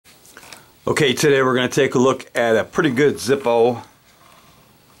Okay, today we're going to take a look at a pretty good Zippo.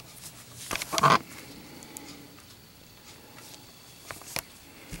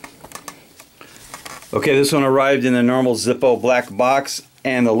 Okay, this one arrived in the normal Zippo black box,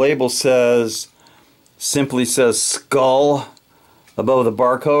 and the label simply says Skull above the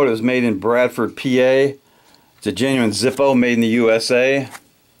barcode. It was made in Bradford, PA. It's a genuine Zippo made in the USA.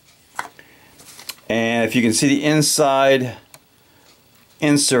 And if you can see the inside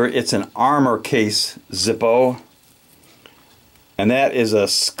insert, it's an armor case Zippo, and that is a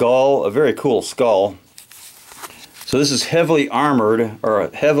skull, a very cool skull. So this is heavily armored, or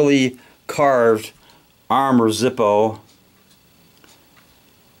a heavily carved armor Zippo.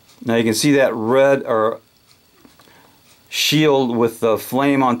 Now you can see that red or shield with the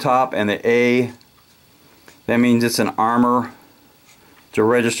flame on top and the A. That means it's an armor. It's a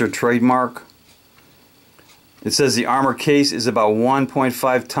registered trademark. It says the armor case is about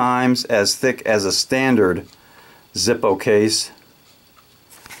 1.5 times as thick as a standard Zippo case.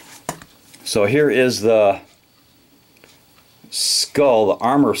 So here is the skull, the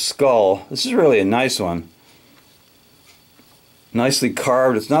armor skull. This is really a nice one. Nicely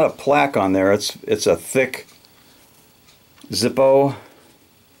carved. It's not a plaque on there. It's a thick Zippo.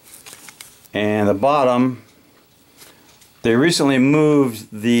 And the bottom, they recently moved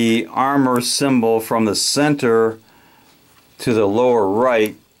the armor symbol from the center to the lower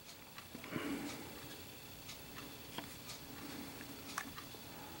right.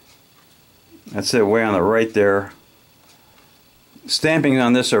 That's it, way on the right there. Stampings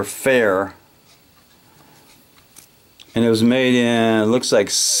on this are fair. And it was made in, it looks like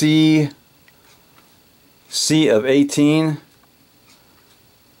C of 18,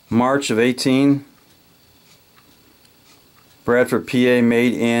 March of 18. Bradford, PA,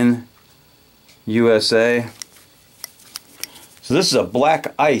 made in USA. So this is a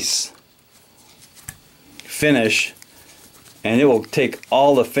black ice finish, and it will take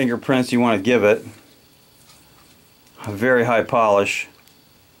all the fingerprints you want to give it. A very high polish.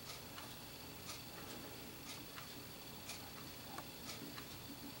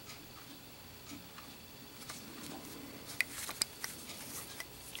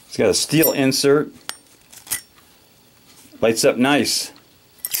 It's got a steel insert. Lights up nice.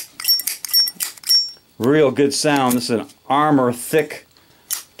 Real good sound. This is an armor thick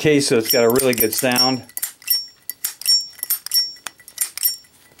case, so it's got a really good sound.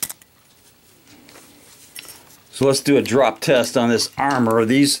 So let's do a drop test on this armor.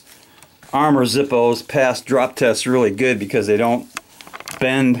 These armor Zippos pass drop tests really good because they don't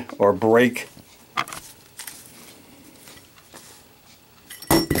bend or break.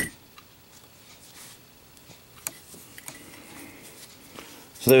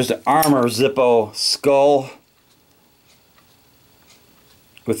 So there's the armor Zippo skull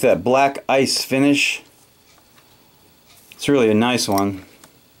with that black ice finish. It's really a nice one.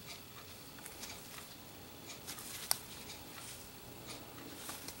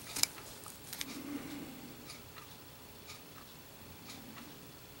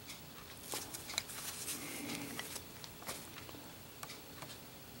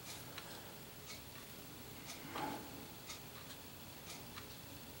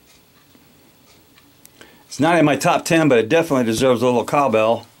 It's not in my top 10, but it definitely deserves a little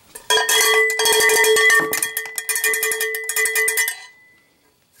cowbell.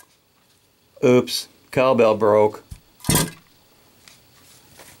 Oops, cowbell broke.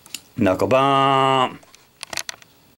 Knuckle bump.